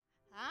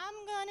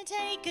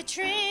gonna take a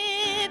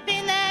trip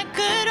in that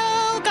good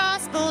old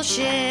gospel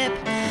ship.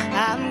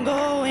 I'm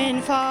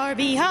going far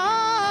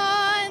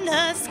beyond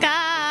the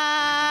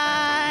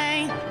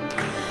sky.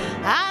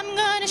 I'm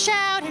gonna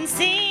shout and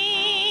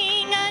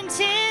sing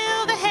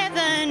until the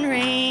heaven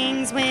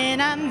rings when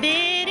I'm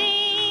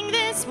bidding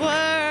this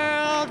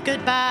world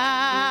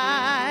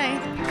goodbye.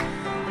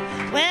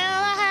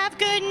 Well, I have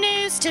good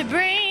news to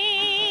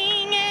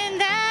bring, and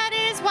that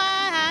is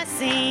why I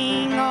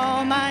sing.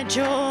 All my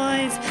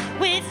joys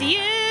with you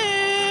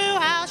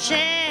I'll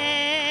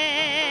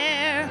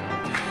share.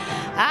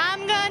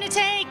 I'm gonna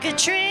take a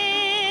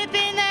trip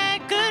in that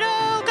good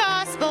old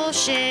gospel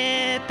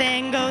ship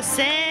and go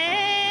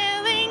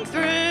sailing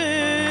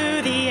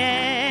through the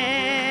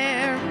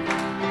air.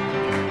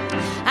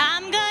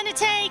 I'm gonna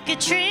take a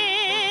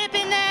trip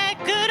in that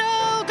good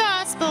old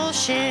gospel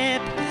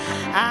ship.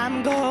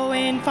 I'm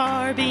going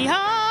far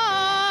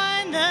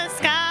beyond the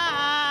sky.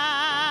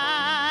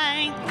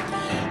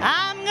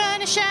 I'm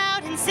gonna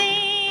shout and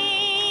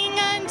sing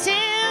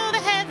until the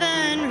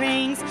heaven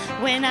rings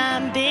when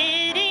I'm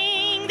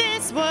bidding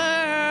this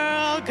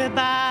world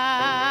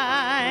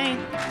goodbye.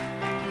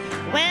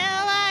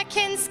 Well, I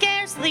can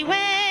scarcely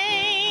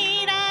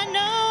wait. I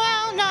know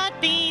I'll not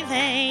be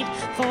late,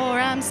 for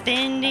I'm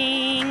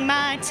spending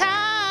my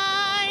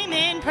time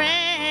in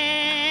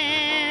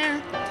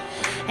prayer.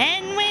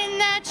 And when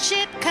that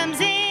ship comes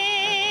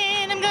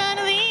in, I'm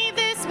gonna leave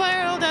this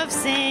world of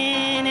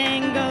sin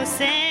and go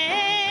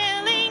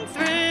sailing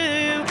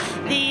through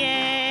the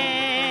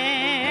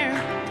air.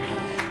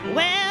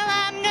 Well,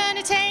 I'm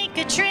gonna take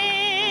a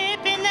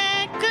trip in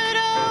that good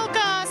old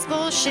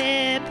gospel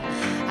ship.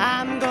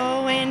 I'm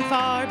going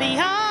far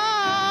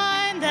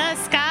beyond the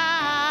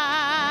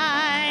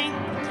sky.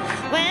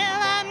 Well,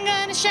 I'm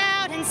gonna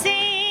shout and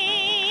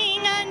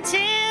sing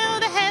until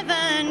the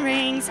heaven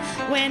rings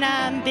when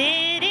I'm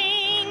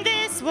bidding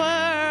this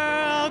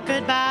world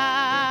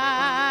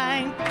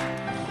goodbye.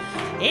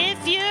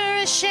 If you're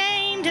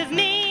ashamed of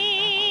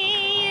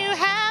me, you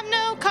have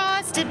no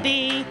cause to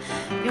be.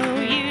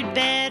 You'd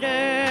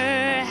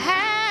better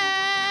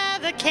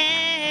have a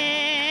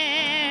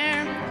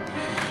care.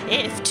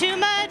 If too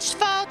much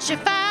fault you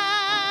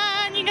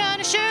find, you're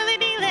gonna surely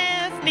be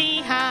left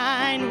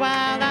behind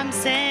while I'm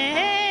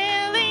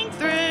sailing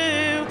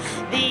through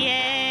the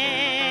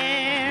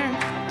air.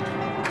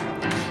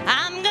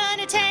 I'm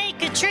gonna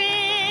take a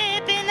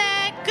trip in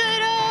that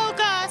good old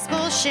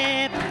gospel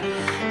ship.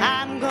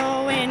 I'm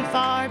going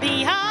far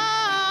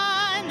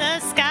beyond the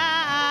sky.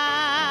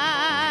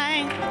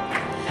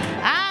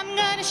 I'm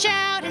gonna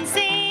shout and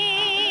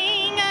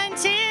sing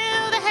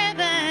until the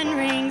heaven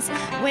rings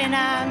when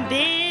I'm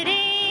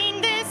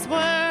bidding this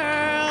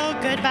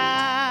world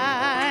goodbye.